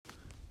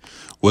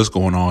What's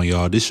going on,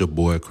 y'all? This your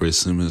boy Chris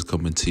Simmons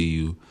coming to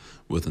you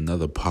with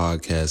another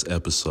podcast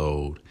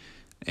episode,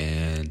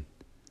 and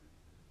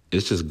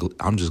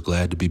I'm just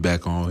glad to be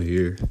back on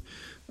here.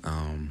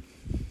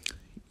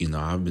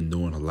 I've been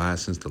doing a lot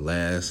since the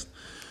last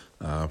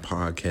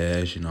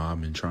podcast.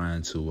 I've been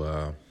trying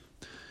to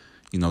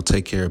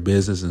take care of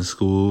business in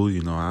school.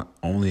 I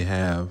only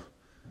have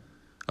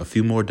a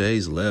few more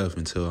days left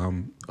until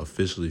I'm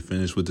officially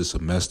finished with the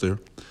semester.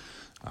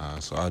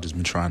 So I've just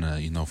been trying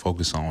to,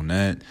 focus on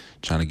that,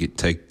 trying to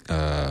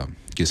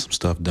get some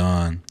stuff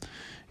done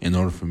in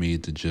order for me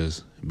to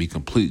just be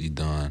completely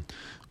done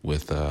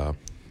with the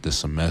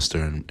semester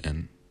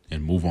and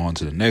move on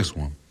to the next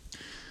one.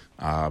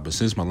 But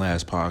since my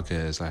last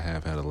podcast, I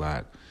have had a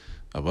lot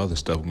of other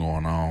stuff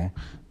going on.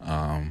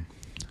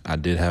 I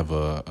did have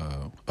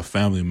a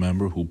family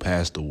member who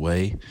passed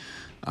away.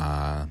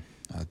 I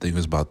think it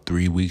was about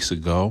 3 weeks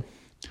ago.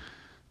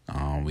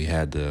 We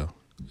had to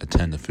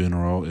attend the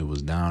funeral. It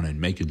was down in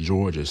Macon,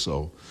 Georgia.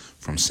 So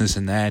from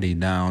Cincinnati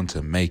down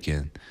to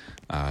Macon,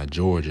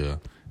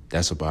 Georgia,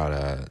 that's about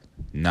a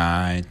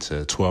 9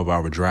 to 12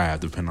 hour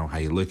drive, depending on how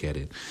you look at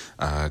it.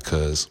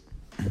 Because,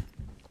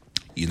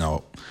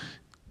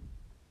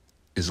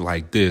 it's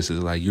like this.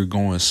 It's like you're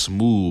going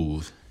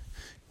smooth.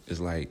 It's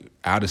like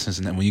out of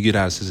Cincinnati. When you get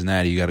out of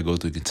Cincinnati, you got to go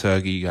through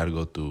Kentucky. You got to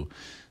go through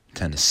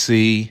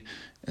Tennessee.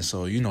 And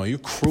so, you're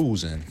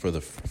cruising for the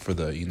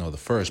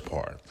first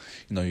part.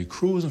 You're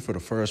cruising for the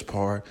first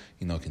part,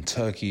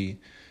 Kentucky,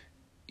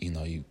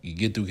 you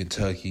get through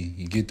Kentucky,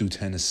 you get through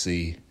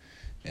Tennessee,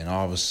 and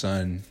all of a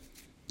sudden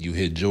you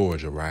hit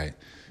Georgia, right?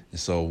 And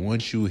so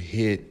once you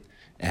hit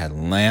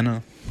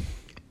Atlanta,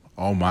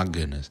 oh my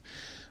goodness.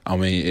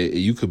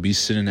 You could be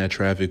sitting in that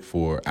traffic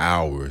for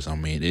hours.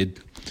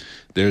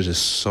 There's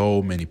just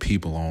so many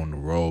people on the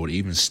road,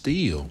 even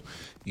still,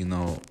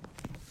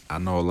 I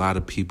know a lot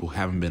of people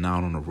haven't been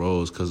out on the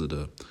roads because of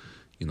the,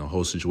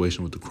 whole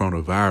situation with the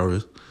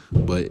coronavirus,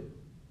 but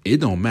it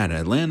don't matter.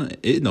 Atlanta,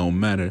 it don't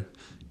matter,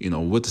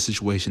 what the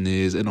situation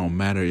is. It don't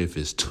matter if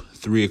it's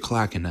 3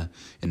 o'clock in the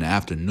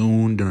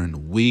afternoon during the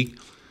week,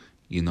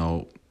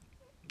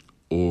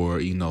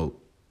 or,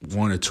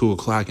 1 or 2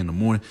 o'clock in the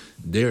morning.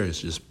 There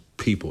is just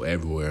people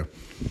everywhere.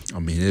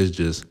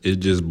 It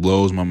just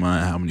blows my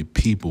mind how many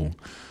people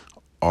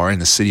are in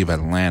the city of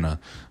Atlanta.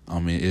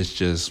 It's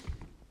just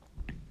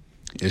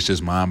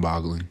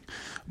mind-boggling.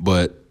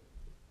 But,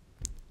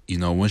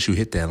 once you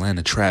hit the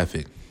Atlanta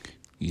traffic,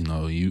 you're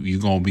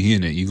going to be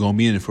in it. You're going to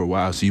be in it for a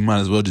while, so you might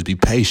as well just be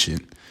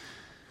patient.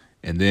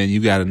 And then you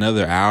got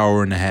another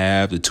hour and a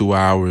half to 2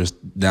 hours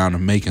down to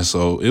Macon.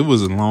 So it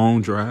was a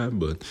long drive,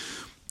 but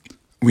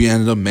we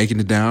ended up making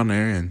it down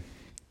there, and,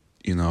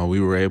 we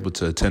were able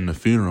to attend the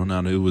funeral. Now,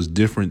 it was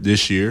different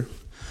this year,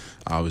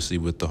 obviously,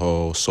 with the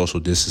whole social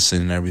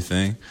distancing and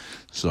everything.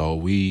 So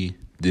we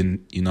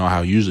didn't,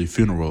 how usually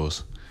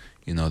funerals,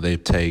 they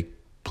take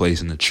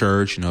place in the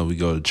church. We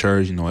go to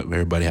church,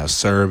 everybody has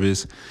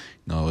service.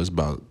 It's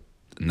about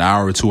an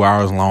hour or 2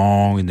 hours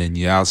long, and then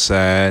you're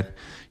outside,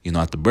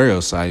 at the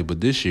burial site. But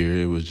this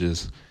year,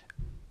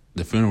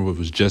 the funeral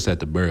was just at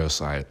the burial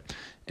site,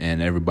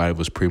 and everybody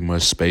was pretty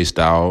much spaced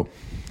out.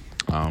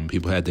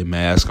 People had their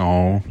mask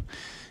on,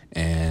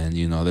 and,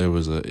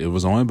 it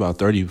was only about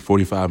 30,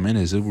 45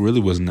 minutes. It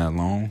really wasn't that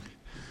long.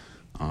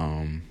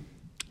 I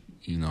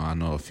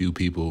know a few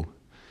people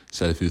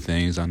said a few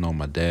things. I know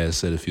my dad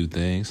said a few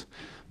things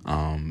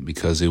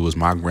because it was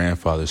my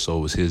grandfather, so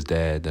it was his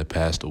dad that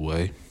passed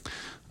away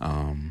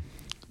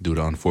due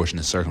to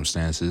unfortunate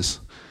circumstances.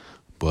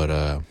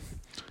 But,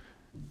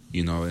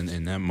 in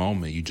that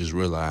moment, you just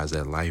realize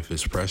that life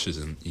is precious,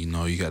 and,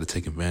 you got to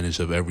take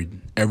advantage of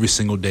every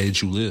single day that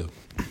you live.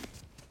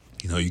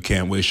 You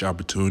can't waste your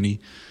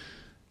opportunity.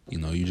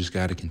 You just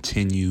got to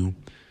continue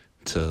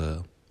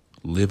to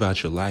live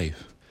out your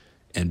life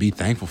and be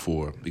thankful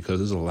for it, because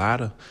there's a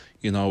lot of,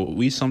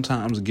 we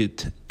sometimes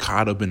get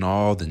caught up in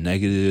all the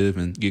negative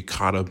and get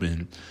caught up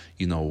in,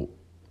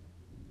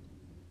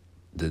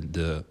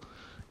 the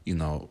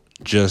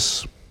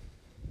just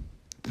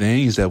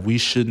things that we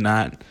should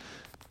not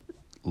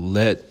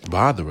let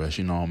bother us,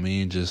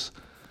 Just,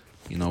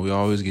 we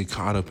always get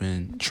caught up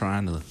in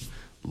trying to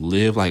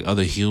live like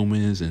other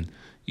humans, and,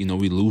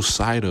 we lose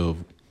sight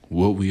of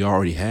what we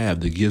already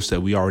have, the gifts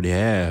that we already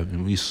have,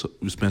 and we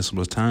spend so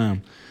much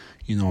time,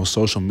 on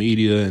social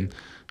media and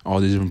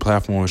all these different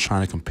platforms trying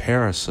to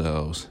compare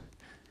ourselves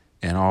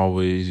and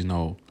always,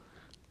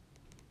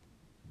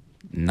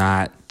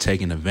 not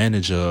taking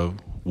advantage of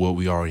what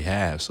we already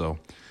have. So,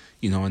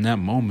 in that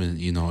moment,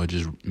 it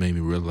just made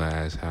me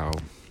realize how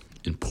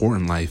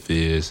important life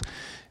is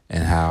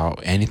and how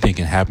anything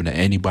can happen to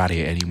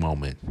anybody at any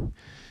moment.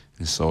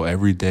 And so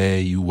every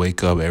day you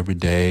wake up, every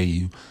day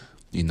you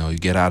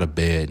get out of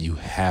bed, you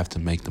have to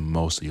make the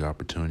most of your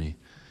opportunity,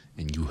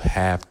 and you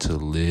have to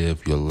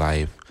live your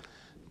life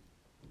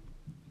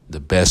the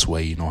best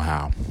way you know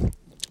how.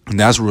 And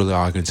that's really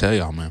all I can tell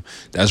y'all, man.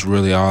 That's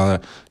really all,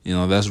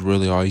 that's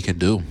really all you can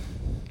do.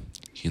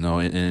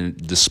 And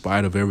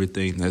despite of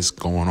everything that's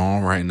going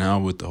on right now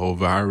with the whole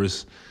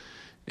virus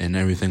and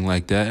everything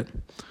like that,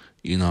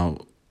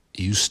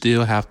 you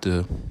still have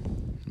to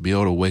be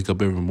able to wake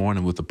up every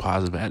morning with a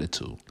positive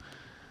attitude,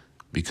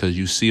 because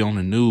you see on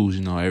the news,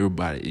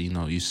 everybody,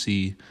 you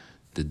see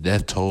the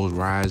death tolls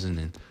rising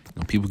and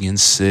people getting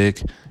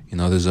sick.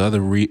 There's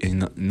other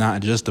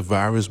not just the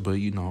virus, but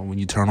when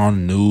you turn on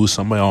the news,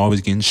 somebody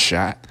always getting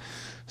shot,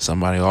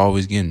 somebody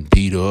always getting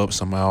beat up,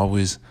 somebody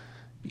always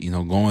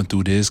going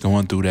through this,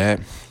 going through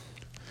that.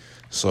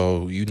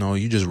 So you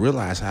just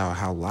realize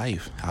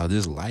how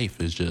this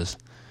life is just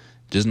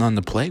nothing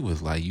to play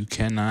with. Like, you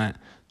cannot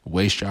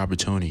waste your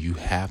opportunity. You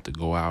have to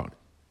go out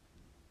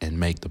and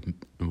make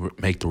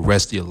the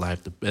rest of your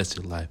life the best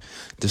of your life,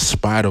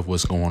 despite of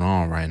what's going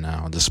on right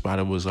now, despite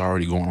of what's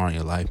already going on in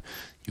your life.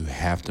 You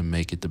have to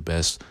make it the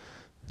best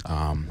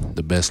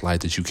life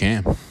that you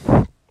can.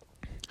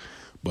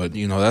 But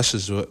that's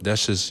just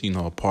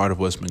a part of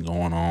what's been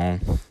going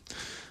on.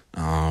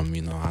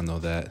 I know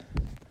that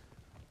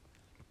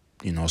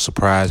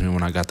surprised me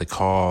when I got the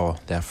call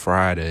that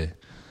Friday.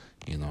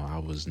 I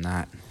was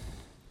not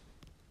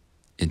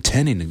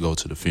intending to go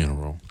to the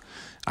funeral.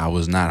 I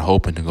was not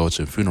hoping to go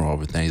to the funeral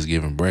over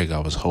Thanksgiving break. I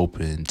was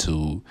hoping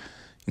to,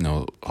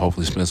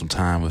 hopefully spend some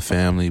time with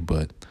family,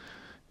 but,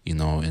 in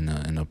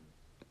a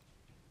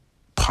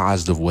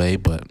positive way.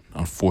 But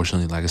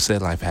unfortunately, like I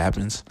said, life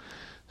happens.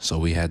 So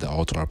we had to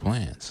alter our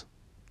plans.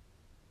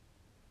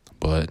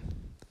 But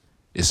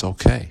it's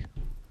okay,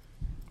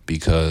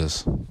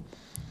 because,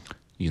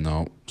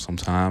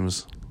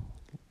 sometimes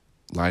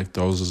life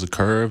throws us a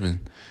curve and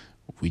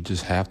we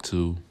just have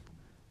to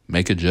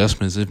make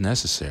adjustments if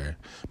necessary.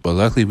 But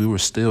luckily, we were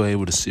still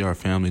able to see our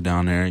family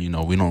down there.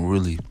 We don't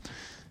really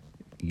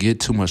get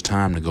too much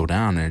time to go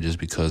down there just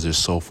because they're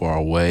so far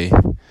away.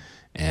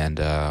 And,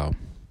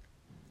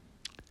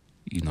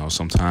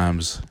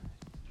 sometimes,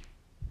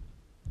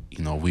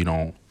 we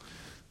don't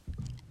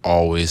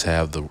always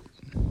have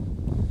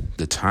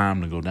the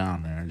time to go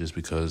down there, just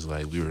because,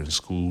 like, we're in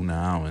school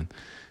now and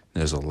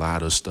there's a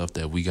lot of stuff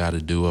that we got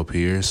to do up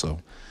here. So,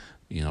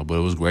 but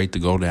it was great to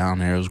go down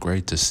there. It was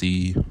great to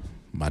see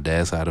my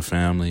dad's side of the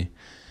family.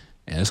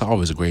 And it's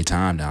always a great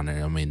time down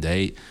there. I mean,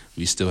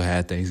 we still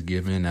had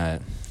Thanksgiving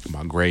at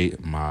my great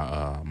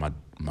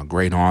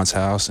aunt's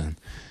house, and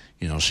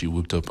she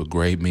whipped up a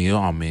great meal.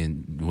 I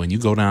mean, when you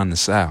go down the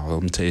South,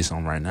 let me tell you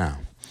something right now,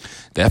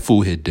 that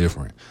food hit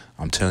different.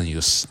 I'm telling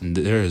you,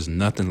 there is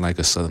nothing like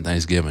a Southern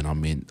Thanksgiving. I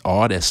mean,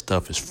 all that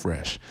stuff is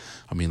fresh.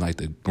 I mean, like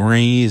the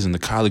greens and the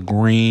collard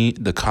greens,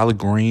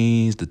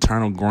 the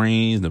turnip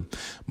greens, the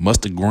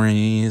mustard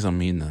greens. I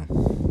mean,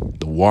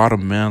 the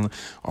watermelon,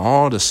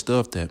 all the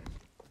stuff that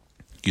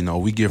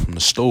we get from the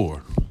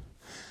store.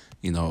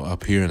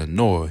 Up here in the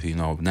north,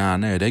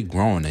 down there they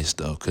growing their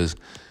stuff because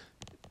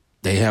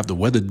they have the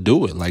weather to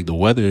do it. Like, the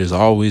weather is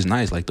always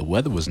nice. Like, the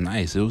weather was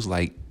nice. It was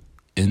like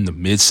in the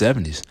mid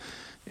 70s,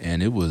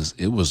 and it was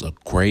just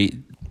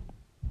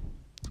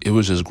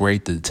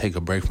great to take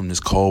a break from this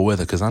cold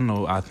weather, because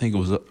I think it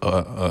was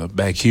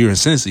back here in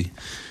Cincy,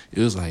 it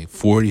was like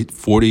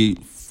 40,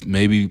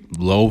 maybe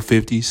low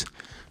 50s,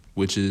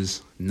 which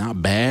is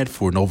not bad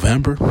for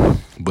November,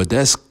 but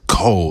that's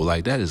cold.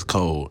 Like, that is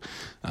cold.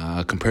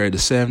 Compared to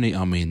 70,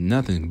 I mean,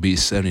 nothing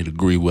beats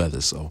 70-degree weather.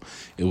 So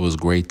it was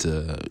great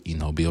to,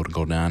 be able to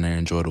go down there,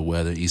 enjoy the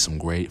weather, eat some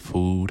great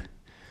food,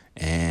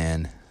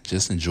 and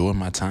just enjoy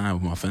my time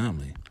with my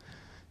family.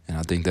 And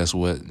I think that's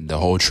what the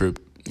whole trip,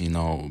 made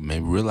me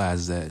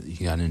realize, that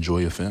you got to enjoy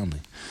your family.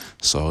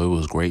 So it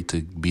was great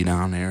to be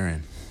down there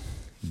and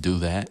do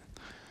that.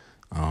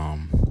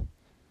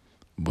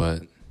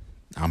 But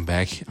I'm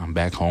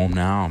back home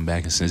now. I'm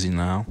back in Cincy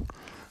now.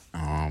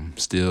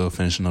 Still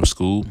finishing up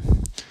school.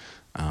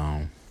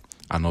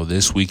 I know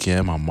this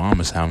weekend my mom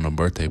is having a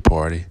birthday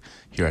party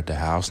here at the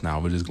house.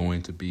 Now it is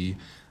going to be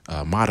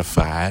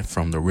modified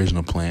from the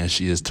original plan.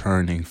 She is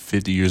turning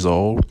 50 years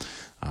old.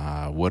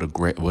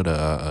 What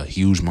a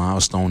huge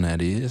milestone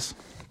that is.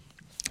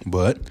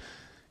 But,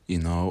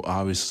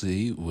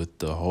 obviously with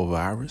the whole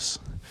virus,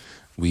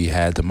 we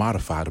had to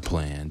modify the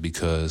plan,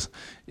 because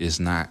it's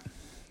not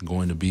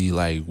going to be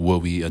like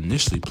what we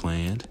initially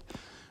planned,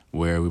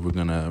 where we were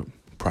going to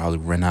probably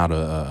rent out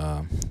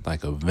a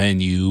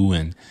venue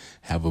and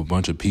have a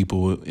bunch of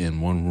people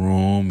in one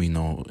room,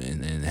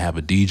 and have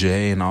a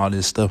DJ and all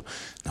this stuff.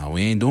 Now,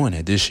 we ain't doing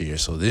that this year.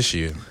 So this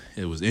year,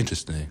 it was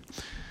interesting.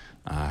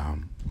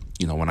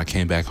 When I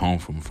came back home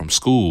from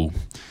school,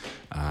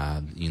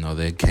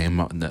 they came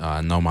up.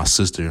 I know my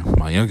sister,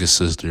 my youngest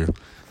sister,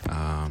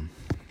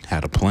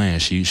 had a plan.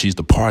 She's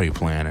the party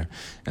planner.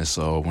 And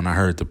so when I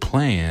heard the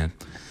plan,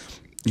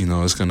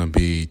 it's going to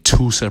be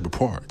 2 separate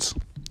parts.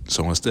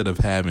 So instead of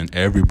having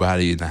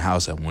everybody in the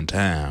house at one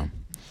time,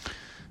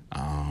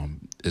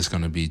 it's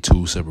going to be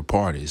 2 separate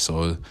parties.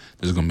 So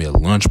there's going to be a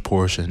lunch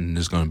portion and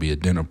there's going to be a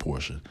dinner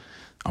portion.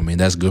 I mean,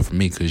 that's good for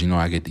me because,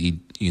 I get to eat,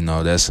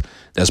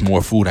 that's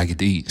more food I get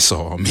to eat.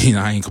 So,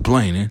 I ain't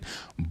complaining.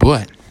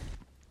 But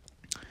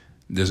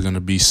there's going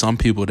to be some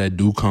people that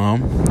do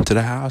come to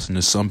the house, and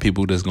there's some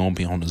people that's going to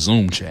be on the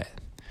Zoom chat,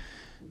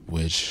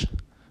 which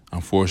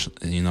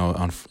Unfortunately,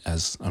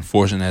 as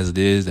unfortunate as it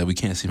is that we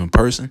can't see him in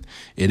person,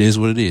 it is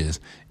what it is.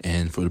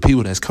 And for the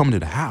people that's coming to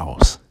the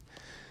house,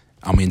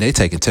 I mean, they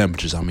taking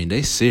temperatures. I mean,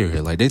 they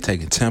serious. Like, they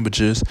taking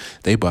temperatures.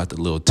 They bought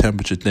the little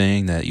temperature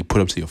thing that you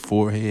put up to your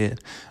forehead.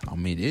 I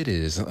mean, it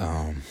is,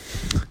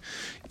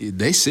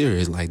 they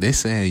serious. Like, they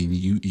saying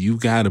you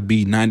got to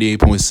be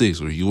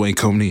 98.6 or you ain't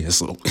coming in.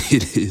 So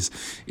it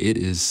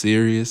is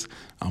serious.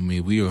 I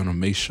mean, we are going to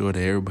make sure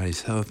that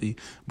everybody's healthy.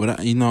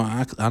 But, I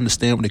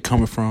understand where they're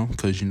coming from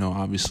because,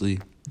 obviously,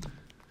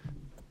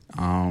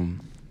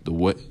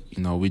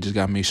 we just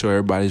got to make sure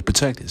everybody's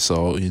protected.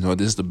 So,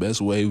 this is the best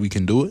way we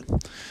can do it.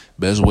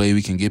 Best way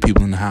we can get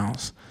people in the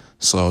house.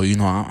 So,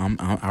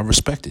 I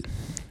respect it.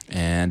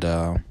 And,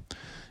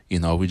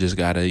 we just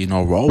got to,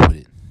 roll with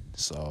it.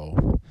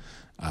 So,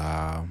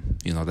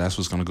 that's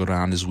what's going to go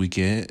down this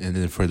weekend. And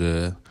then for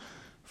the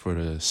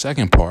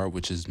second part,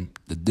 which is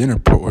the dinner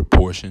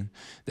portion,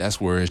 that's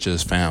where it's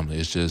just family.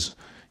 It's just,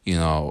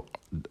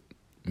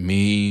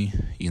 me,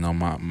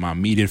 my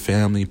immediate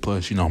family,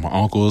 plus, my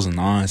uncles and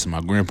aunts and my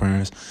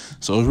grandparents.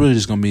 So it's really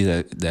just going to be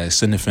that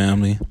extended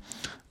family.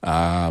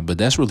 But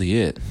that's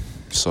really it.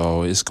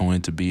 So it's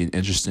going to be an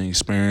interesting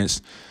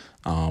experience.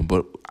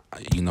 But,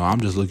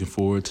 I'm just looking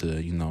forward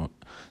to,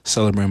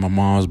 celebrating my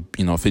mom's,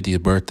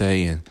 50th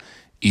birthday and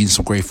eating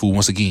some great food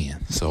once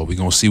again. So we're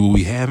going to see what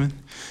we having.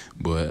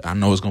 But I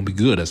know it's going to be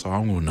good. That's all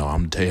I'm going to know. I'm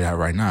going to tell you that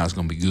right now. It's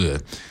going to be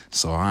good.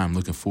 So I'm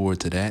looking forward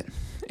to that.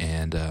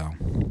 And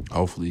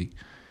hopefully,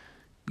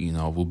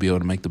 we'll be able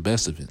to make the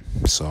best of it.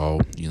 So,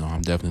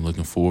 I'm definitely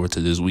looking forward to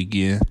this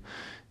weekend.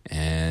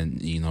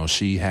 And,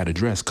 she had a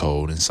dress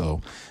code. And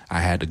so I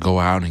had to go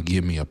out and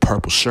get me a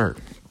purple shirt.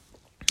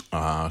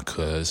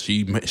 Because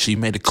she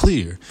made it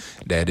clear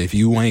that if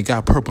you ain't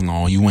got purple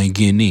on, you ain't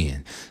getting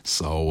in.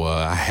 So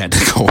I had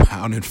to go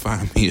out and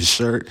find me a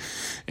shirt.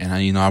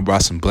 And, I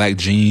brought some black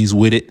jeans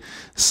with it.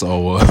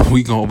 So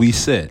we gonna be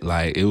set.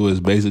 Like, it was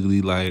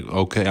basically like,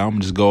 okay,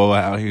 I'm just go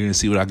out here and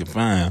see what I can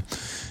find.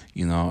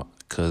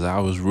 Because I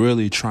was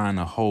really trying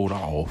to hold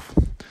off.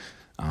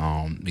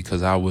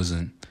 Because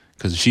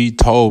she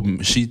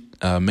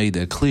made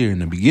that clear in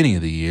the beginning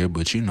of the year.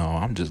 But,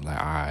 I'm just like,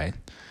 all right.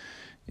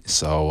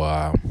 So,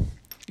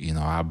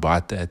 I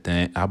bought that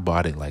thing. I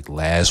bought it like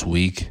last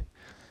week,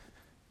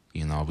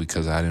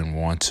 because I didn't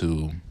want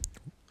to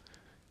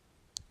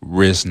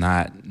risk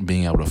not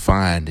being able to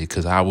find it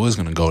because I was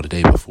going to go the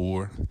day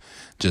before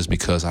just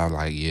because I was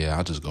like, yeah,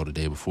 I'll just go the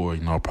day before,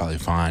 I'll probably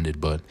find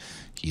it. But,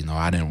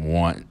 I didn't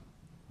want,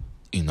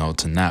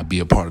 to not be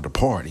a part of the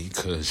party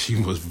because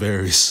she was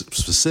very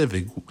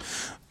specific.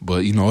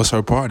 But, it's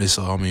her party.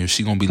 So, I mean, if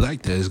she going to be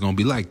like that, it's going to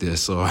be like that.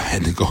 So I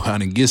had to go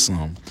out and get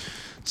some.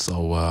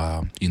 So,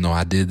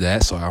 I did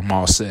that, so I'm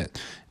all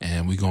set,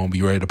 and we're going to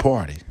be ready to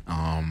party,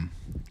 and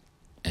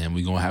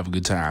we're going to have a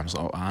good time,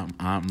 so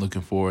I'm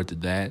looking forward to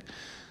that,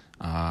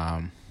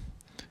 and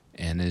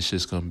it's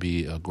just going to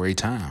be a great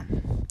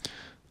time,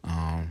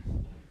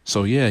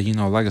 so, yeah,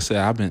 like I said,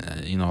 I've been,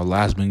 a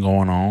lot's been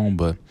going on,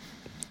 but,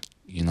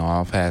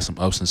 I've had some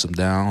ups and some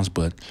downs,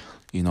 but,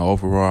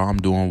 overall, I'm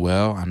doing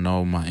well. I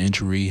know my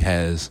injury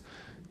has,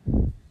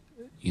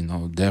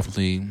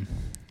 definitely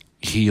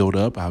healed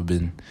up. I've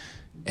been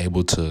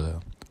able to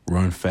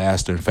run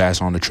faster and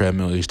faster on the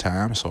treadmill each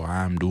time, so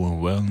I'm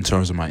doing well in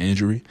terms of my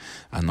injury.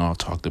 I know I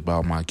talked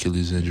about my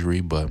Achilles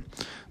injury, but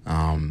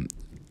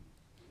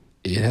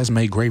it has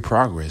made great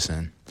progress,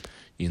 and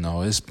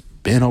it's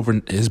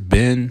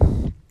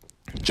been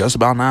just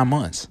about 9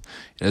 months.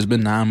 It has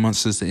been 9 months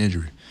since the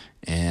injury,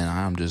 and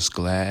I'm just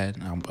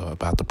glad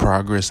about the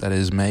progress that it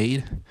has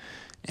made,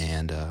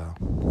 and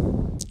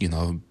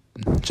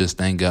just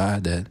thank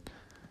God that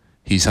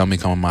He's helped me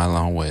come a mile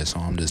long way, so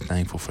I'm just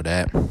thankful for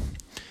that.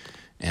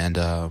 And,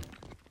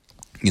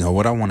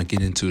 what I want to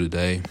get into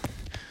today,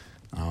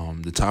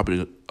 the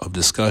topic of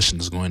discussion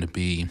is going to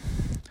be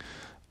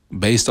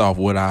based off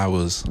what I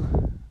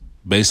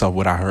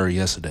heard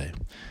yesterday.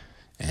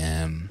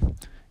 And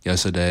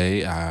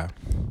yesterday I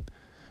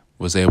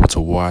was able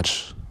to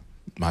watch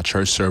my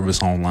church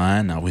service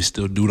online. Now, we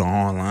still do the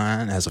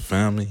online as a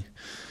family.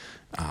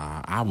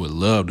 I would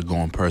love to go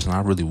in person.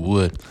 I really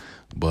would,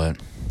 but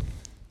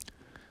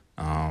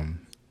I'm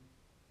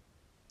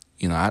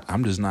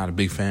just not a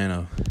big fan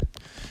of.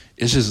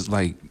 It's just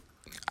like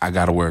I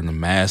gotta wear the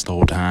mask the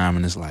whole time,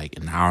 and it's like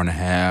an hour and a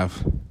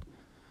half.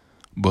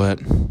 But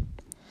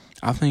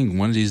I think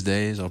one of these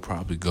days I'll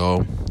probably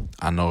go.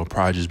 I know it'll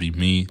probably just be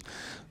me,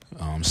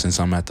 since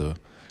I'm back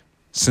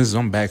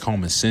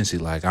home in Cincy.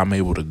 Like, I'm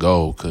able to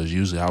go because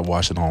usually I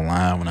watch it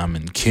online when I'm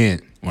in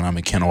Kent,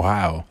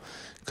 Ohio,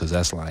 because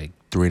that's like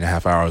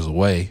 3.5 hours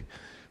away.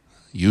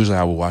 Usually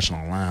I would watch it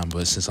online,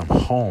 but since I'm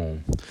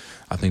home,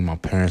 I think my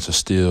parents are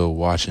still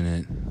watching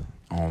it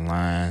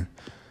online.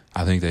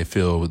 I think they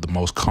feel the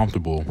most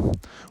comfortable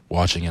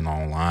watching it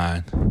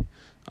online.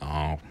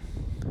 I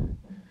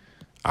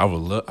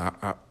would love.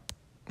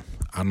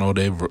 I know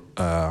they've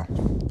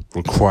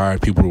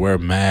required people to wear a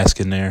mask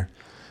in there,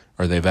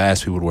 or they've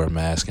asked people to wear a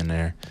mask in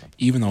there,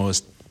 even though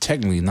it's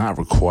technically not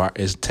required.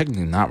 It's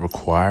technically not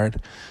required.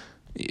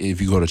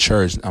 if you go to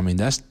church, I mean,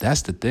 that's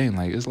the thing.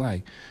 Like, it's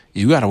like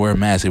you got to wear a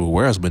mask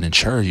everywhere else, but in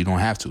church you don't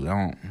have to.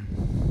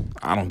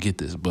 I don't get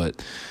this,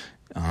 but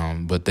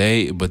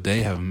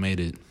they have made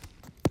it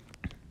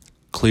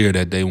clear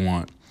that they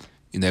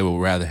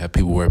would rather have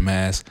people wear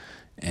masks,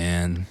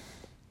 and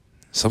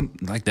some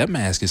like that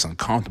mask is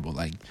uncomfortable.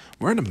 Like,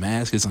 wearing a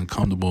mask is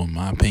uncomfortable in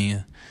my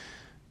opinion.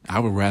 I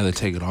would rather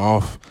take it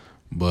off,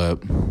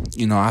 but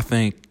I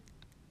think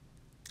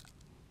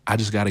I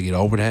just got to get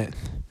over that.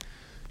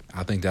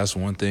 I think that's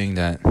one thing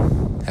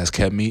that's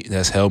held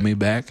me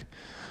back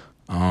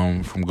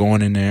from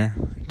going in there,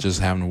 just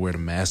having to wear the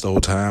mask the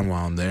whole time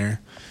while I'm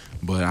there.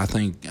 But I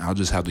think I'll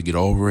just have to get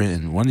over it,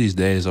 and one of these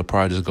days I'll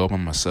probably just go by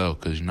myself,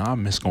 because I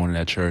miss going to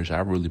that church. I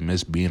really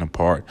miss being a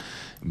part,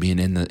 being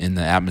in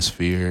the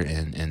atmosphere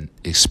and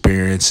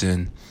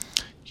experiencing,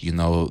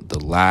 the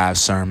live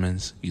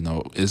sermons.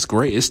 It's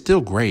great. It's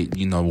still great,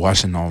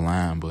 watching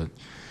online, but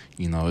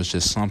it's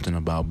just something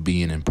about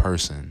being in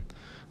person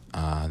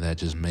that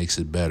just makes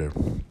it better.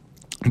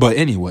 But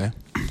anyway,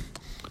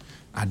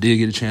 I did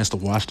get a chance to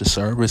watch the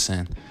service,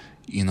 and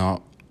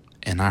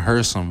I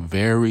heard some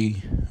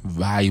very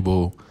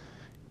valuable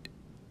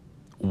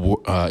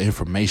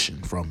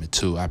information from it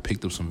too. I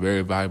picked up some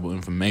very valuable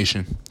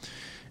information,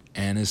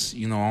 and it's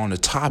on a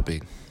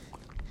topic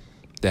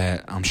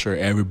that I'm sure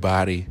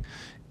everybody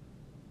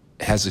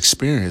has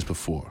experienced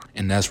before,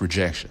 and that's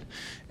rejection.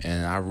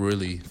 And I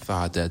really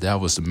thought that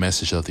was the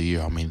message of the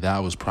year. I mean, that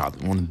was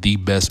probably one of the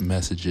best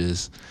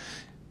messages,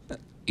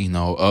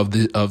 of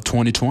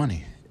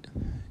 2020,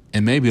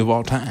 and maybe of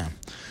all time,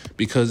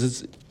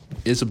 because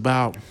it's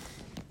about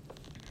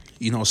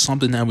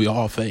something that we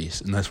all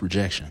face, and that's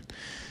rejection.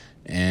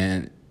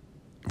 And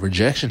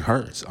rejection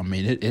hurts. I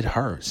mean, it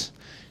hurts,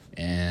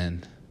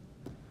 and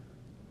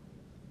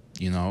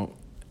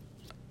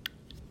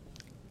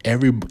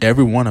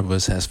every one of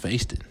us has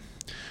faced it.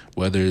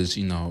 Whether it's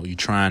you're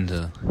trying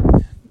to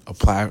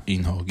apply,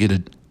 get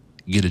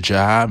a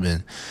job,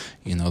 and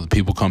the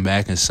people come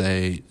back and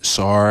say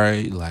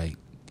sorry, like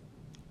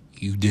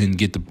you didn't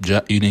get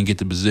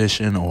the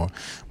position, or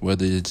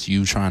whether it's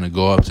you trying to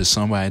go up to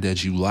somebody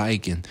that you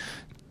like and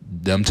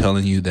them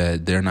telling you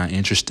that they're not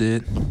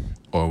interested,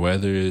 or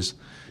whether it's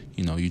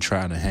you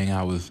try to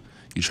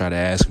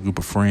ask a group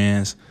of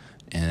friends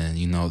and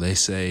they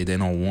say they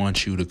don't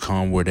want you to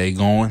come where they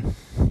going.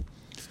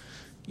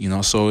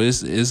 So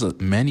it's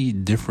many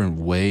different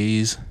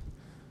ways.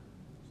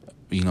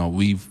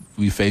 We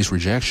face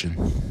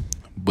rejection,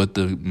 but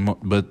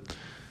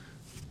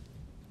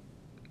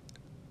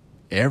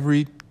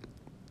every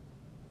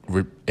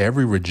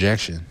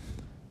rejection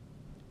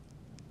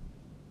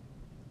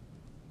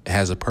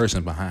has a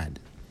person behind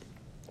it,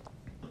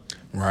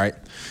 right?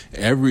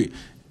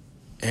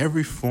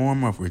 Every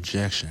form of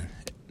rejection,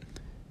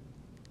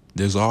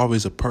 there's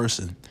always a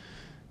person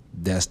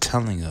that's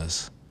telling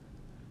us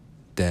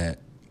that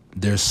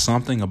there's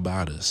something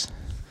about us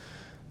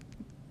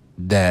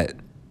that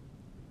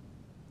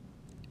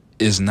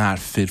is not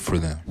fit for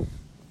them.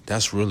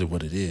 That's really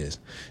what it is.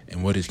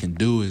 And what it can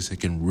do is it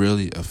can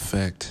really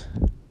affect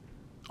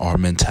our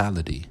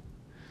mentality,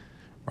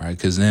 right?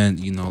 Because then,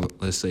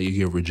 let's say you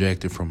get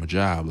rejected from a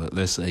job.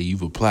 Let's say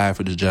you've applied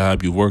for the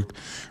job. You worked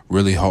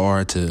really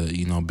hard to,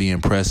 be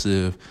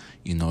impressive.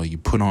 You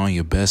put on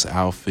your best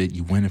outfit.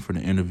 You went in for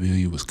the interview.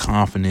 You was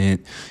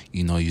confident.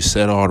 You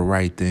said all the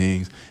right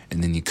things.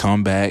 And then you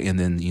come back, and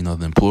then,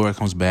 the employer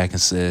comes back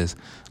and says,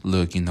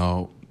 look,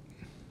 I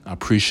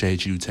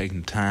appreciate you taking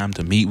the time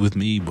to meet with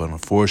me, but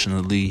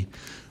unfortunately,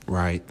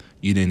 right,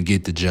 you didn't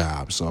get the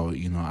job. So,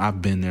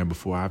 I've been there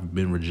before. I've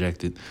been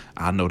rejected.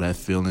 I know that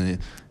feeling,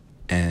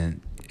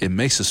 and it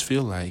makes us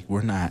feel like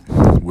we're not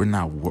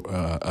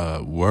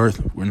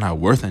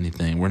worth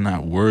anything. We're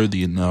not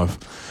worthy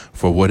enough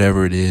for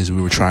whatever it is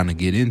we were trying to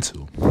get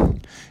into,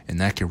 and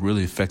that can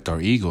really affect our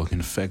ego. It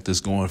can affect us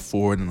going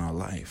forward in our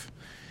life,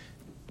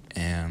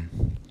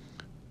 and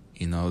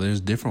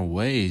there's different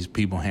ways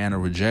people handle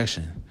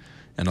rejection.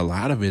 And a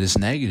lot of it is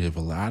negative.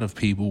 A lot of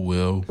people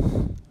will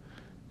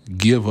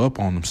give up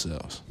on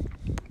themselves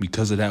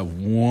because of that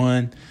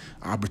one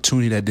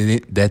opportunity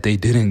that they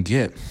didn't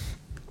get.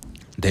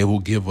 They will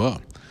give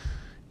up.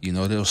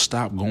 They'll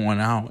stop going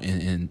out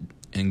and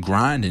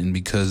grinding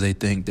because they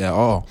think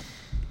that,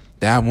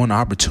 that one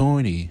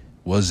opportunity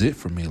was it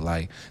for me.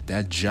 Like,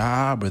 that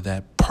job or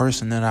that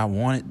person that I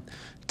wanted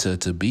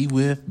to be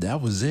with,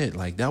 that was it.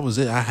 Like, that was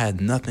it. I had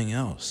nothing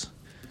else.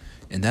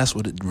 And that's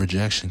what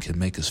rejection can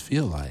make us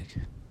feel like.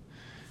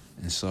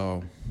 And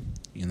so,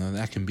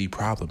 that can be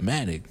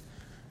problematic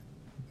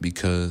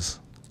because,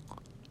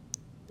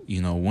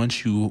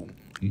 once you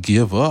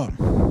give up,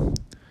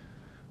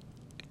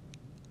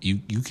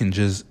 you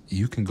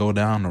can go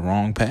down the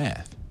wrong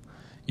path.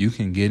 You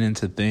can get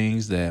into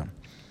things that,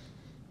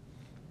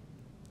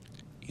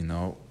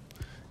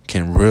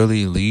 can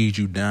really lead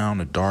you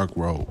down a dark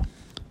road.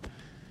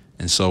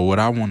 And so what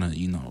I want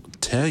to,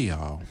 tell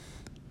y'all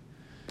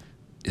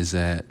is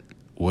that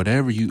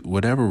whatever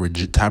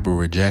type of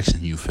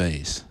rejection you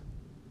face,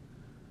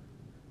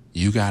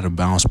 you got to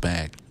bounce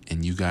back,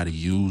 and you got to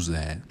use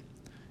that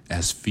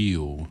as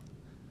fuel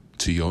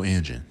to your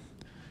engine.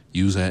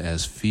 Use that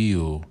as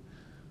fuel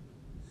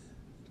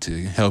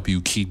to help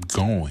you keep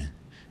going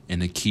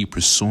and to keep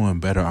pursuing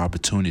better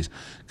opportunities.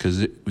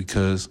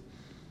 Because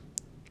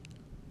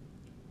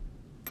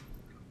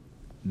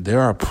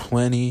there are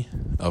plenty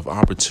of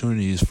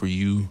opportunities for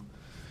you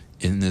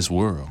in this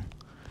world.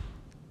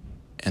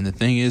 And the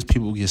thing is,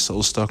 people get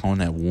so stuck on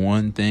that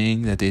one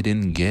thing that they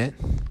didn't get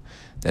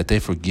that they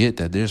forget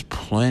that there's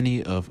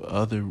plenty of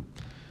other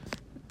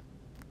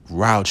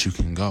routes you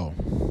can go.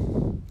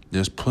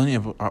 There's plenty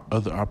of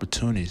other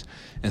opportunities.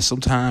 And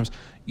sometimes,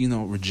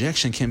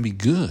 rejection can be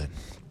good.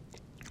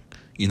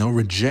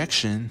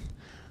 Rejection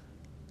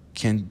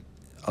can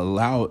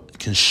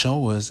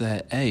show us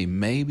that, hey,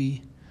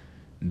 maybe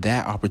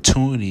that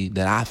opportunity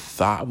that I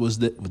thought was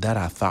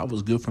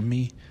good for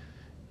me,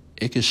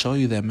 it could show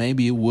you that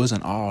maybe it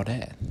wasn't all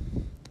that,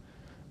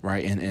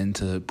 right? And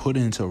to put it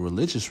into a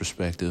religious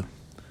perspective,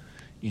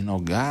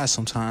 God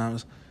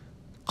sometimes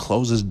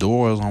closes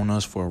doors on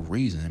us for a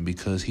reason,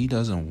 because he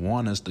doesn't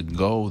want us to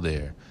go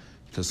there.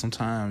 Because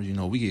sometimes,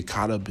 we get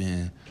caught up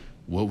in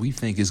what we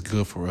think is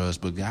good for us,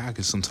 but God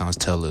can sometimes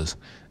tell us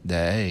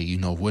that, hey,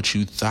 what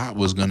you thought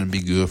was going to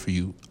be good for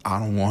you, I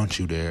don't want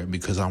you there,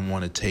 because I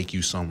want to take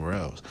you somewhere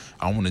else.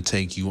 I want to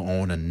take you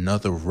on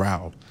another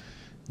route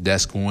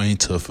that's going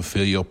to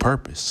fulfill your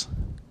purpose.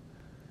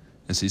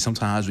 And see,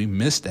 sometimes we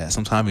miss that.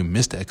 Sometimes we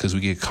miss that because we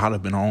get caught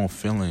up in our own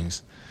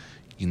feelings,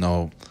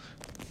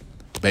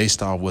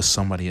 based off what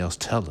somebody else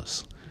tell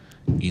us.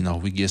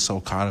 We get so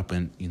caught up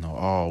in,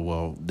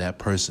 that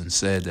person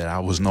said that I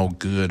was no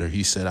good, or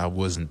he said I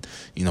wasn't,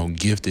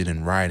 gifted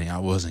in writing. I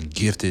wasn't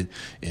gifted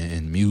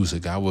in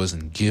music. I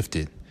wasn't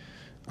gifted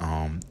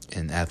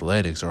in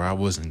athletics, or I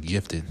wasn't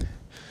gifted,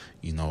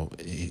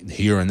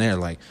 here and there.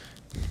 Like,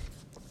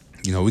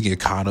 we get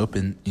caught up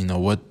in,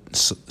 what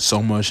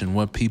so much in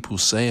what people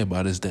say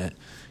about us that,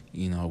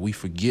 we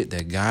forget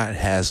that God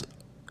has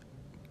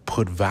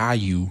put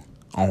value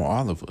on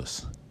all of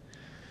us.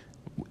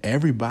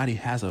 Everybody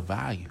has a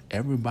value.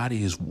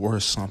 Everybody is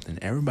worth something.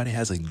 Everybody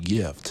has a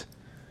gift.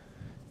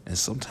 And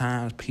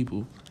sometimes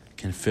people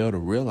can fail to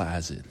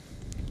realize it.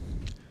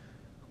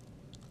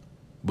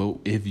 But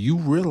if you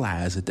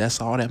realize that that's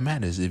all that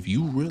matters, if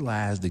you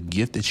realize the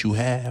gift that you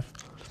have,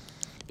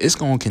 it's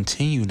going to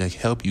continue to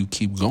help you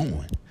keep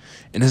going.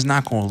 And it's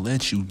not going to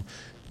let you,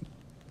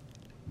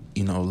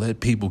 let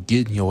people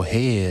get in your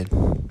head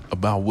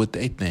about what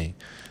they think.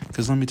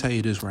 Because let me tell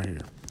you this right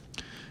here.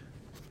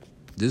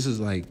 This is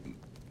like,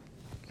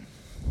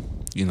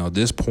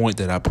 this point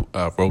that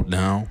I wrote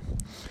down,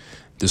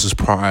 this is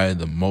probably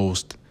the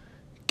most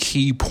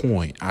key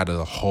point out of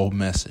the whole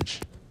message.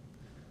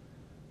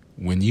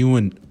 When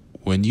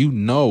you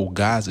know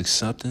God's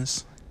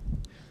acceptance,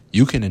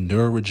 you can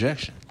endure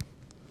rejection.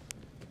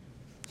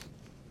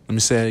 Let me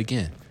say it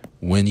again.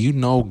 When you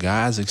know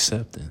God's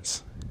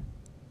acceptance,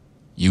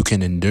 you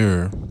can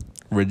endure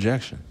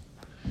rejection.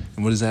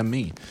 And what does that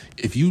mean?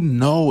 If you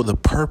know the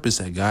purpose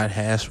that God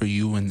has for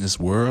you in this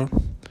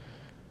world,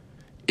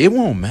 it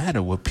won't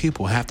matter what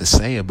people have to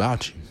say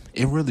about you.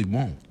 It really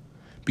won't.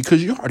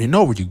 Because you already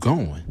know where you're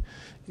going.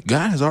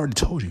 God has already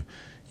told you,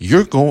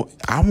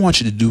 I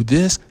want you to do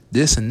this,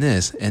 this, and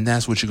this, and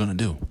that's what you're going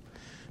to do.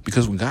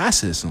 Because when God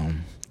says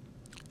something,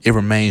 it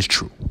remains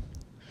true.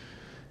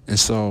 And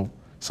so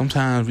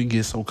sometimes we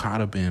get so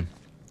caught up in,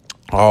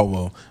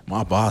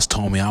 my boss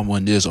told me I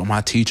wasn't this, or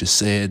my teacher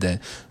said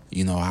that,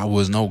 I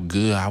was no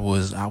good. I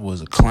was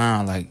a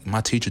clown. Like,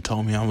 my teacher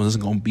told me I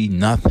wasn't going to be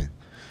nothing.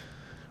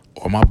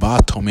 Or my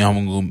boss told me I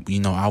wasn't going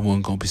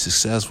to be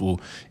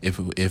successful if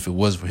it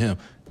wasn't for him.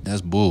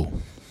 That's bull.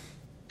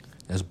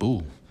 That's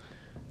bull.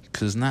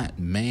 Because not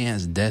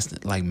man's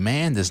destiny. Like,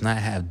 man does not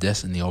have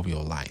destiny over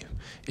your life.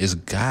 It's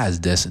God's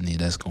destiny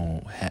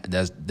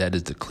that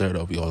is declared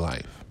over your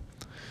life.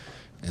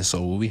 And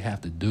so what we have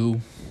to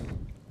do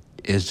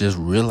is just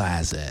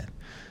realize that.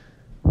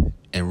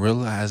 And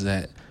realize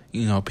that,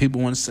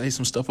 people want to say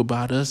some stuff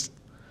about us.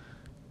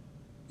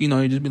 You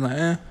just be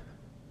like,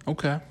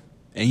 okay.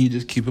 And you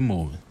just keep it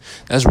moving.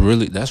 That's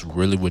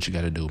really what you got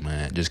to do,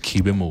 man. Just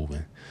keep it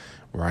moving,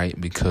 right?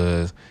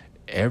 Because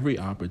every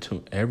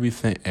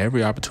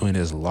opportunity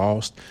is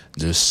lost.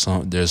 There's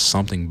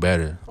something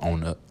better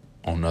on the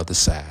other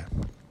side.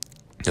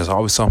 There's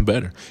always something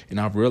better, and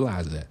I've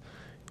realized that.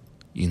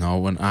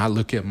 When I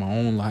look at my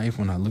own life,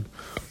 when I look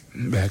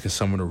back at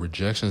some of the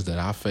rejections that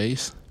I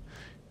faced,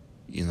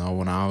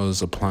 when I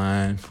was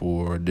applying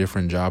for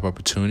different job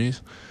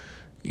opportunities.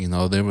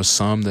 There was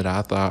some that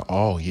I thought,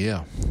 oh,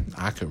 yeah,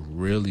 I could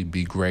really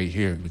be great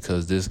here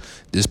because this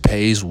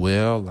pays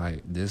well.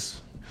 Like, this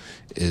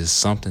is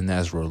something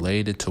that's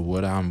related to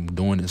what I'm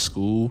doing in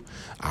school.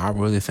 I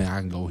really think I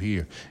can go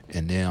here.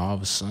 And then all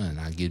of a sudden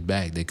I get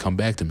back. They come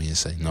back to me and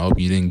say, nope,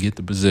 you didn't get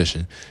the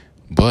position.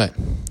 But,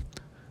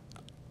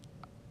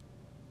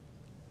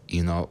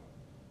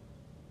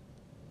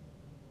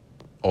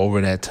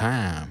 over that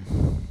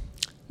time,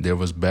 there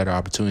was better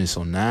opportunities.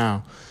 So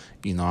now,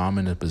 I'm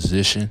in a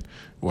position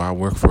where I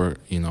work for,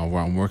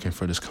 where I'm working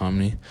for this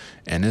company,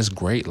 and it's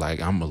great. Like,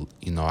 I'm a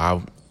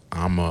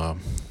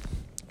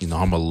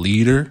I'm a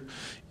leader.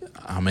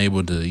 I'm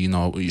able to,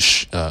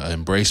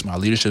 embrace my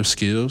leadership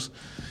skills.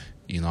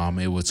 I'm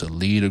able to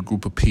lead a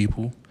group of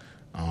people,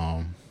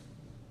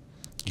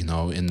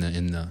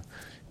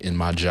 in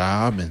my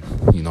job,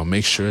 and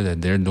make sure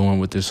that they're doing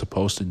what they're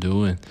supposed to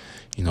do, and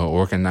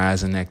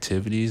organizing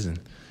activities, and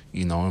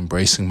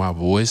embracing my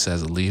voice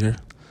as a leader.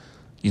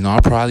 I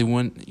probably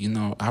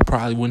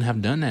wouldn't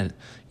have done that,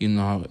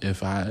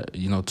 if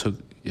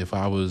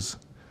I was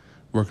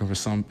working for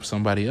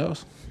somebody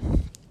else,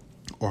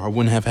 or I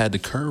wouldn't have had the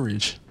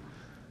courage,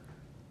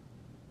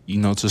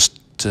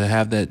 to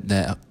have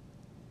that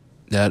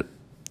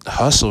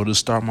hustle to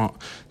start my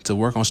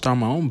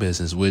own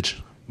business,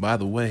 which, by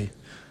the way,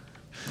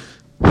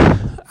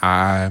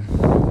 I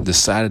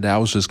decided that I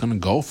was just going to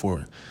go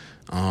for it.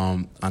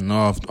 I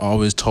know I've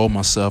always told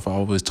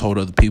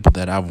other people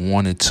that I've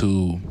wanted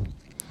to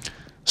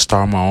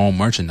start my own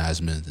merchandise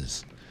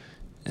business.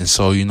 And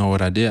so,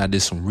 what I did? I did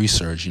some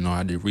research.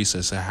 I did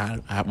research.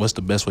 Said, what's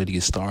the best way to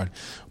get started?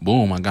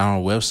 Boom, I got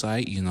on a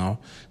website,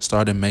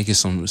 started making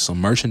some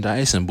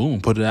merchandise, and boom,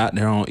 put it out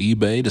there on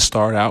eBay to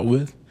start out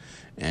with.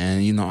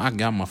 And, I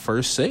got my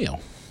first sale.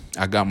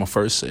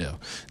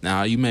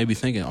 Now, you may be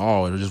thinking,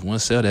 oh, it was just one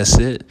sale, that's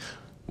it.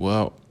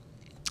 Well,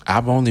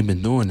 I've only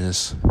been doing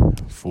this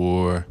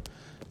for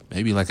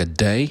maybe like a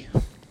day.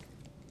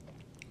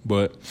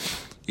 But,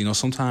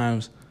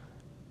 sometimes,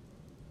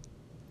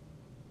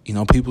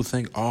 people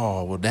think,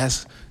 oh, well,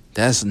 that's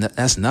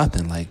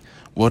nothing. Like,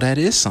 well, that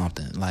is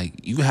something.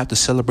 Like, you have to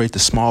celebrate the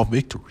small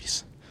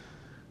victories.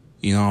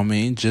 You know what I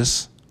mean?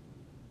 Just,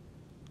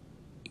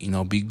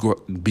 be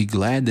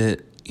glad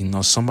that,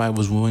 somebody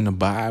was willing to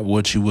buy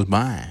what you was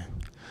buying.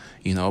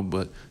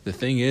 But the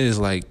thing is,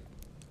 like,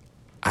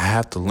 I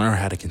have to learn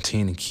how to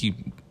continue to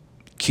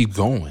keep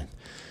going.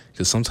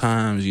 Because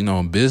sometimes,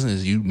 in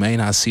business, you may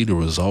not see the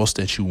results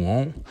that you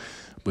want,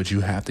 but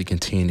you have to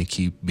continue to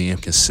keep being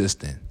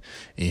consistent.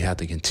 And you have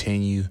to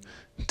continue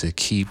to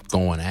keep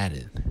going at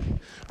it,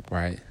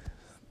 right?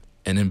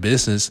 And in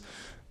business,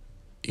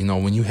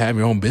 when you have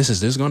your own business,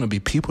 there's going to be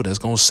people that's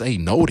going to say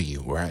no to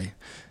you, right?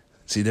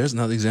 See, there's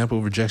another example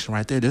of rejection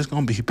right there. There's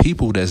going to be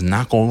people that's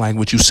not going to like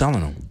what you're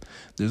selling them.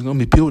 There's going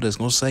to be people that's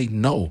going to say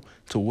no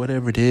to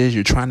whatever it is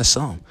you're trying to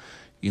sell them.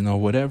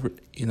 Whatever,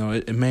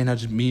 it may not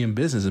just be in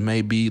business. It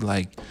may be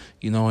like,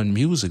 in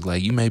music.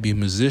 Like, you may be a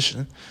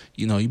musician,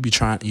 you're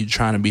trying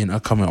to be an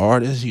upcoming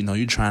artist,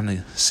 you're trying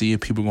to see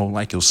if people are going to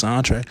like your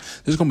soundtrack.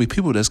 There's going to be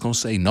people that's going to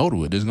say no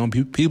to it. There's going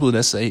to be people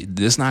that say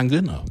this not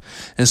good enough.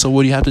 And so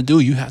what do you have to do?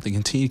 You have to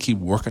continue to keep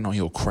working on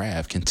your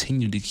craft,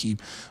 continue to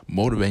keep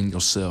motivating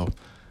yourself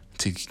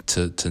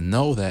to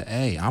know that,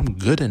 hey, I'm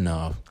good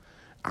enough.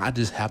 I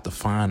just have to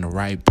find the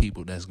right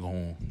people that's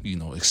going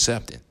to,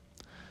 accept it.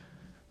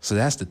 So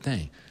that's the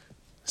thing.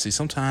 See,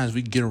 sometimes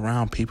we get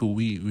around people,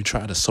 we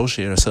try to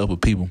associate ourselves with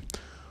people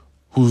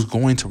who's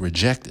going to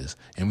reject us.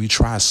 And we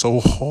try so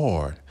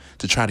hard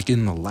to try to get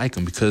them to like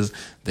them because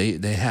they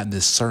have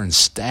this certain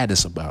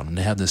status about them.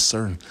 They have this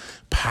certain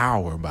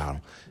power about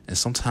them. And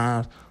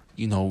sometimes,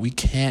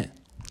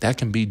 that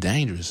can be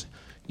dangerous.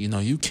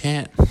 You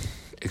can't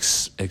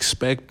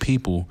expect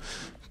people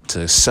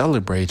to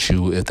celebrate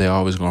you if they're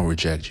always going to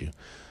reject you.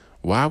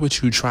 Why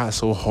would you try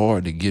so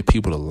hard to get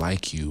people to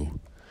like you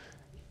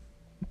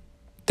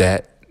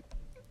that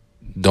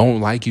don't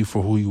like you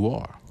for who you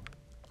are?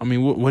 I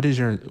mean, what is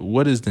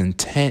the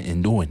intent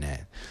in doing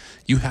that?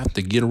 You have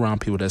to get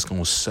around people that's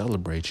going to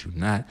celebrate you,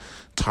 not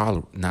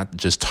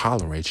just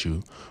tolerate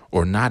you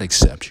or not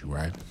accept you,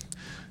 right?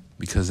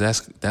 Because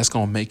that's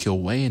going to make your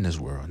way in this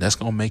world. That's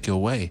going to make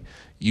your way.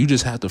 You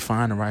just have to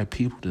find the right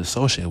people to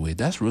associate with.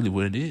 That's really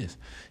what it is.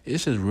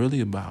 It's just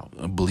really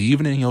about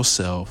believing in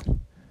yourself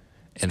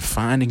and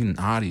finding an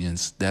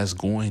audience that's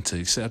going to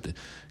accept it.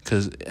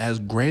 Because as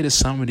great as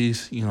some of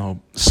these,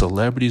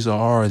 celebrities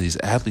are, or these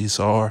athletes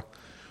are,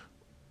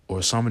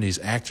 or some of these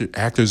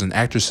actors and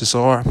actresses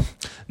are,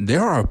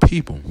 there are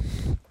people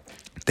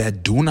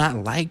that do not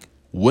like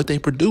what they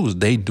produce.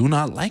 They do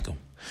not like them.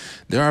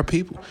 There are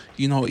people,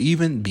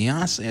 even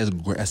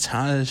Beyonce, as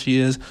talented as she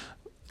is,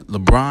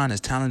 LeBron,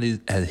 as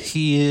talented as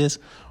he is,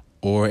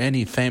 or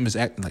any famous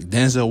actor like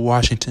Denzel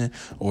Washington,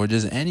 or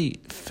just any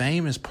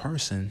famous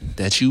person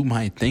that you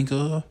might think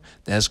of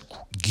that's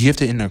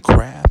gifted in their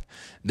craft,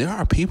 there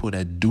are people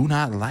that do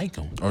not like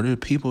them, or there are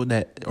people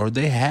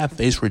they have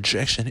faced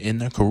rejection in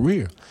their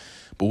career.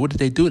 But what did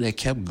they do? They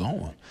kept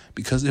going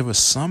because there was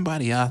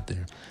somebody out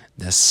there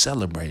that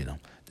celebrated them.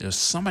 There's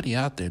somebody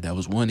out there that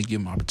was willing to give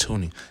them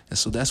opportunity. And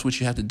so that's what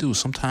you have to do.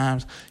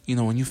 Sometimes,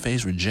 when you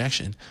face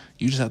rejection,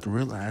 you just have to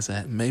realize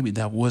that maybe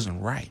that wasn't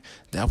right.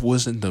 That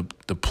wasn't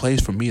the place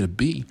for me to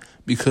be.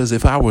 Because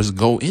if I was to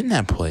go in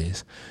that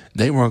place,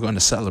 they weren't going to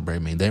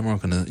celebrate me. They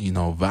weren't going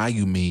to,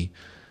 value me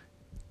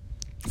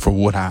for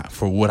what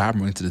I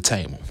bring to the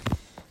table.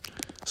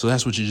 So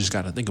that's what you just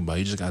got to think about.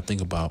 You just got to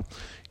think about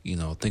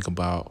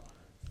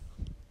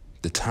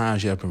the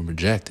times you have been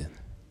rejected.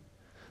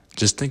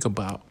 Just think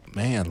about,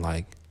 man,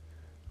 like,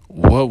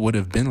 what would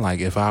have been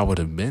like if I would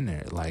have been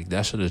there? Like,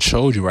 that should have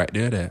showed you right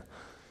there that,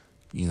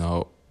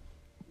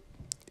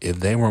 if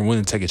they weren't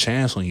willing to take a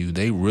chance on you,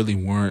 they really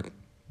weren't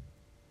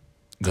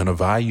going to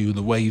value you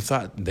the way you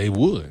thought they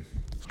would.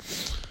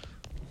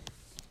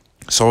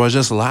 So it's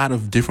just a lot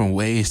of different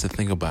ways to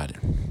think about it.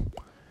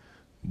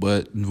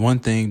 But one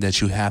thing that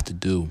you have to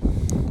do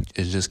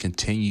is just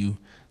continue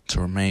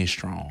to remain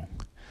strong.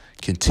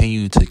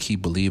 Continue to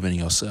keep believing in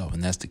yourself.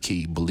 And that's the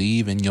key.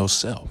 Believe in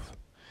yourself.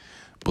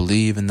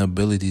 Believe in the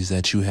abilities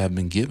that you have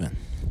been given.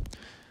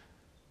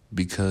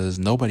 Because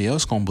nobody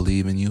else going to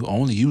believe in you.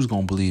 Only you's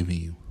going to believe in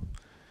you.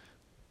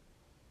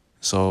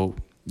 So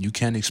you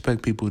can't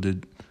expect people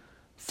to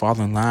fall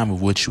in line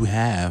with what you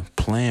have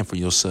planned for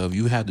yourself.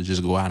 You have to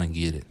just go out and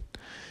get it.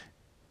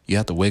 You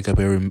have to wake up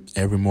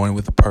every morning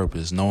with a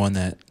purpose, knowing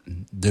that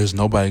there's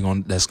nobody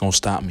that's going to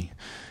stop me.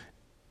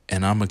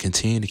 And I'm going to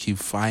continue to keep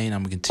fighting.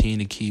 I'm going to continue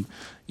to keep,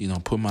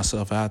 put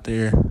myself out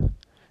there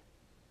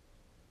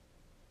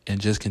and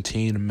just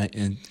continue to make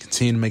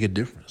a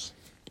difference.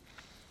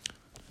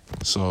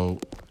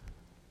 So,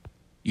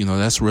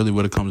 that's really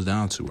what it comes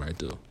down to right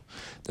there.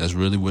 That's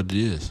really what it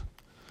is.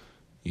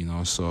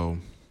 So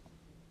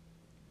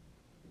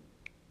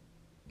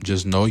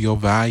just know your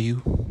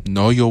value,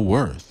 know your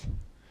worth,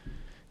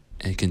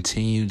 and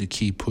continue to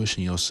keep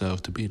pushing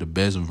yourself to be the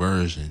best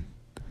version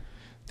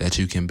that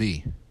you can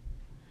be.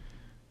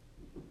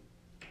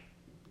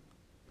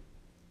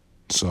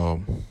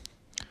 So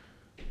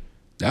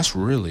that's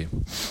really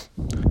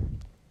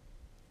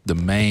the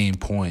main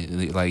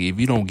point. Like, if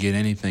you don't get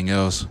anything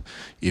else,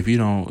 if you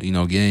don't,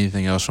 get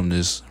anything else from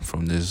this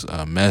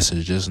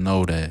message, just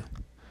know that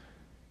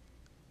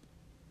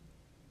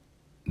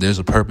there's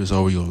a purpose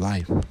over your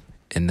life,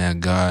 and that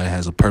God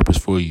has a purpose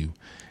for you.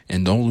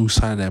 And don't lose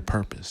sight of that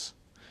purpose.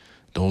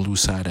 Don't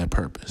lose sight of that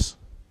purpose.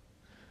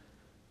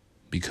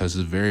 Because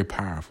it's very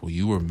powerful.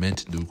 You were meant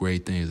to do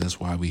great things. That's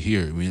why we're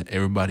here.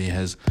 Everybody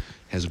has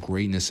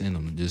greatness in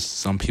them. Just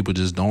some people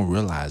just don't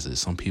realize it.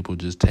 Some people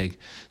just take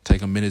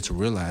a minute to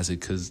realize it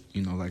because,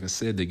 like I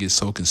said, they get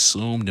so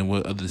consumed in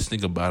what others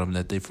think about them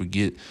that they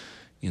forget,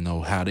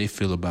 how they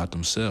feel about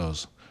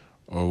themselves,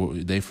 or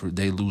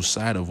they lose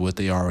sight of what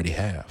they already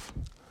have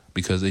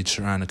because they're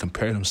trying to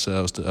compare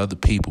themselves to other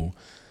people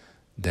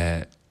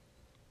that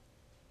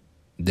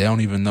they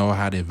don't even know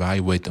how to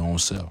evaluate their own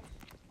self.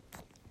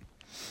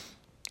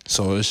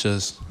 So it's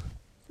just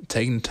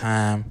taking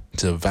time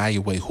to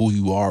evaluate who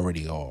you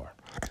already are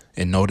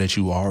and know that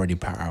you are already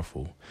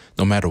powerful.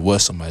 No matter what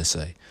somebody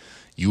say,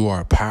 you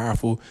are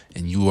powerful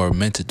and you are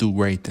meant to do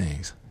great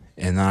things.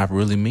 And I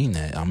really mean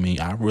that. I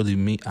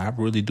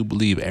really do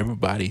believe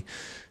everybody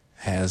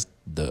has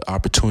the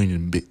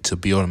opportunity to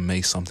be able to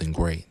make something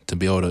great, to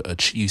be able to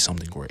achieve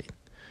something great.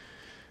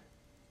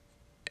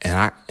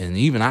 And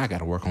even I got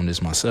to work on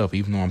this myself.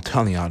 Even though I'm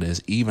telling y'all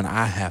this, even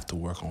I have to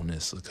work on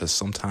this because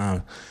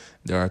sometimes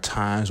there are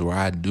times where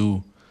I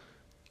do,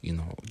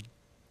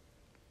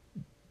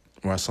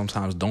 where I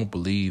sometimes don't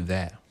believe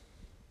that.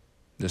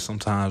 There's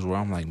sometimes where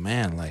I'm like,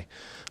 man, like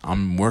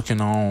I'm working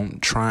on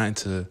trying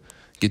to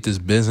get this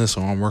business,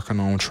 or I'm working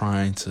on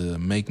trying to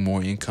make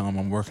more income.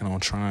 I'm working on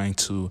trying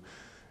to,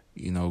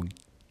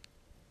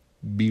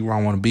 be where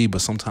I want to be, but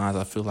sometimes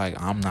I feel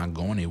like I'm not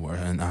going anywhere,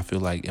 and I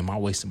feel like, am I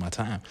wasting my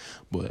time?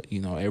 But,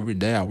 every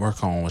day I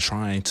work on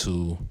trying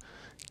to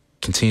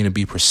continue to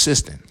be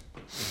persistent,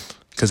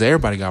 because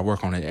everybody got to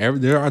work on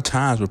it. There are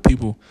times where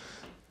people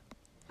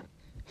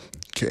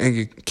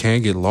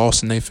can get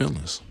lost in their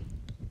feelings,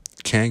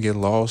 can get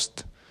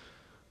lost,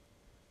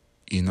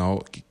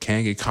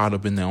 can get caught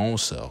up in their own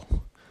self.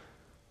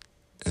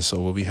 And so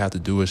what we have to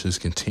do is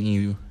just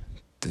continue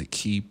to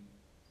keep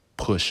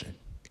pushing.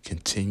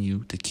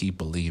 Continue to keep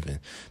believing.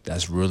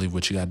 That's really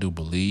what you got to do.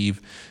 Believe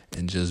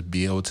and just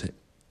be able to,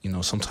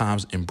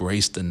 sometimes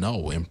embrace the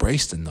no.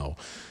 Embrace the no.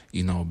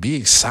 Be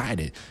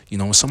excited.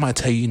 When somebody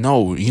tell you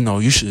no,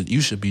 you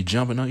should be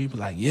jumping on. You be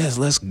like, yes,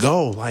 let's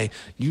go. Like,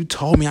 you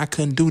told me I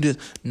couldn't do this.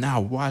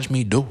 Now watch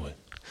me do it.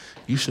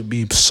 You should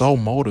be so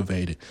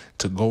motivated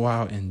to go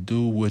out and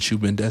do what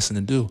you've been destined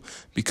to do.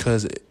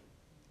 Because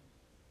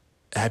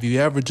have you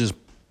ever just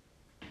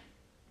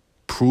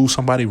proved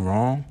somebody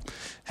wrong?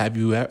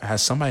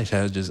 Has somebody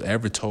just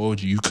ever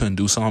told you couldn't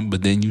do something,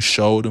 but then you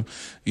showed them?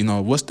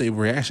 What's their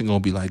reaction gonna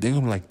be like? They're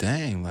gonna be like,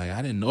 dang, like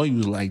I didn't know you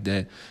was like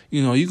that.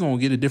 You're gonna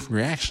get a different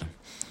reaction.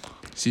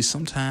 See,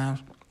 sometimes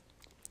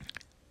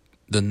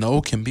the no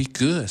can be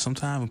good.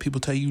 Sometimes when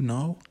people tell you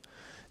no,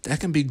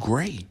 that can be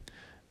great,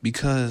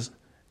 because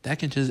that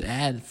can just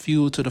add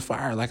fuel to the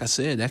fire. Like I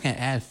said, that can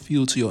add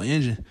fuel to your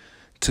engine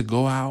to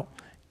go out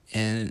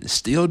and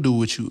still do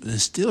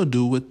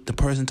what the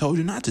person told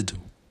you not to do.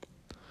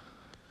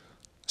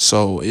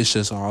 So it's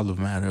just all a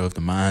matter of the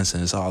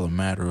mindset. It's all a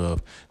matter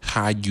of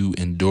how you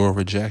endure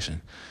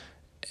rejection.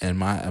 And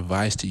my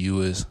advice to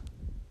you is,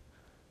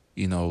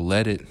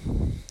 let it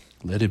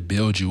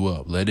build you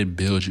up. Let it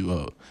build you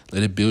up.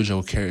 Let it build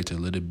your character.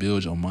 Let it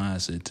build your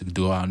mindset to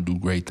go out and do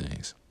great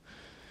things.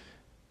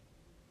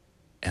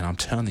 And I'm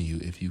telling you,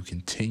 if you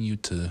continue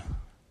to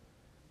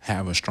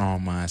have a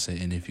strong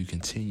mindset, and if you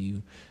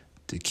continue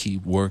to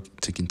keep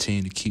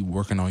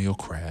working on your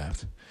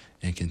craft,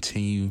 and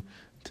continue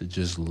to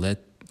just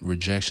let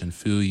rejection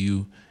feel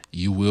you,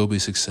 you will be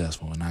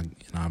successful. And I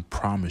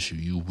promise you,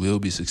 you will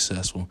be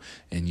successful,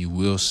 and you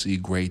will see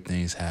great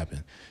things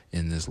happen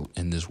in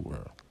this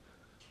world.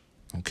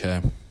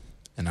 Okay?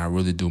 And I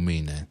really do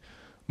mean that.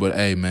 But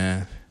hey,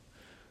 man,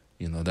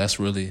 that's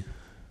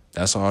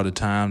all the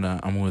time that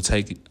I'm gonna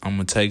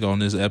take on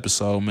this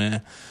episode,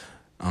 man.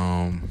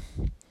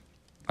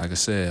 Like I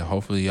said,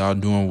 hopefully y'all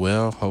doing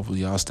well.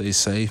 Hopefully y'all stay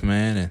safe,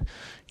 man,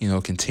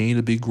 and continue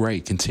to be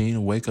great. Continue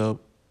to wake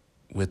up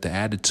with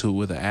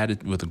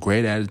a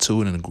great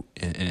attitude,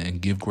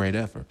 and give great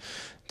effort.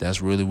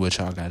 That's really what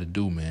y'all got to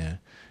do, man.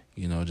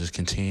 Just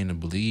continue to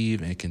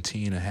believe and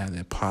continue to have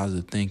that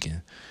positive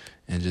thinking,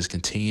 and just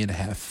continue to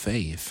have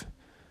faith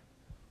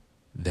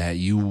that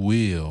you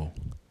will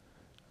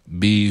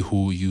be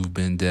who you've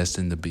been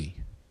destined to be.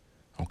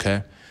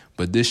 Okay?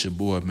 But this your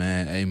boy,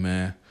 man. Hey,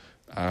 man.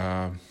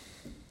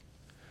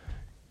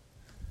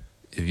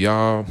 If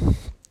y'all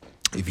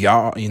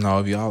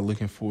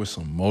looking for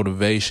some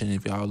motivation,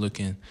 if y'all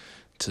looking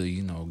to,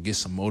 get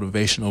some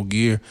motivational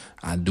gear,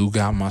 I do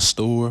got my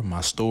store.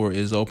 My store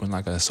is open.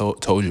 Like I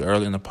told you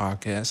earlier in the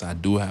podcast, I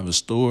do have a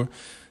store.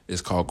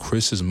 It's called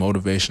Chris's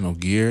Motivational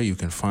Gear. You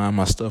can find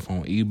my stuff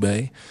on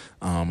eBay.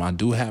 I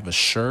do have a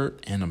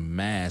shirt and a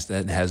mask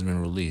that has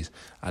been released.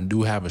 I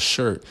do have a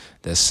shirt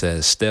that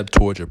says "Step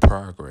Towards Your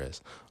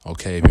Progress."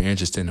 Okay, if you're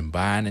interested in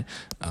buying it,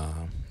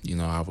 I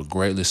would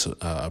greatly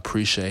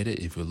appreciate it.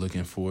 If you're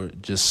looking for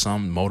just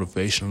something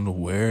motivational to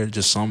wear,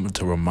 just something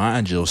to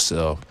remind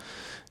yourself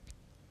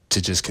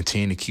to just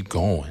continue to keep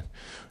going.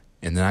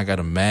 And then I got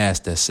a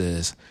mask that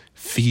says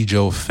 "Feed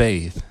your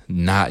faith,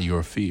 not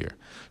your fear."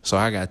 So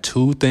I got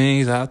two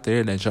things out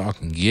there that y'all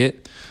can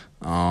get.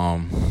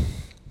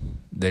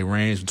 They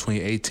range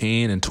between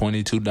 $18 and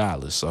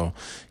 $22. So,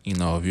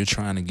 if you're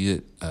trying to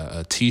get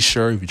a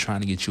T-shirt, if you're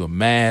trying to get you a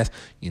mask,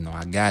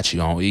 I got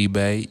you on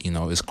eBay.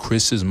 It's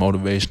Chris's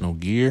Motivational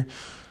Gear.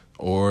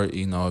 Or,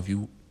 if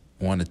you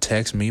want to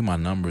text me, my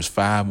number is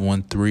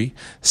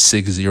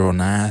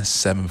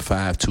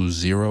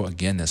 513-609-7520.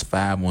 Again, that's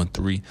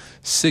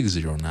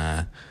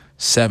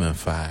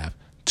 513-609-7520.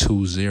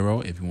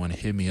 If you want to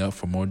hit me up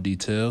for more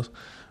details.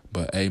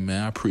 But hey,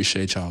 man, I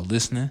appreciate y'all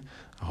listening.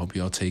 I hope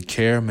y'all take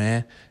care,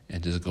 man,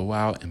 and just go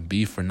out and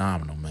be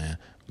phenomenal, man.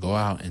 Go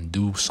out and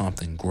do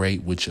something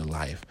great with your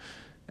life.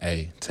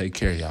 Hey, take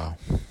care, y'all.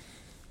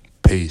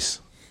 Peace.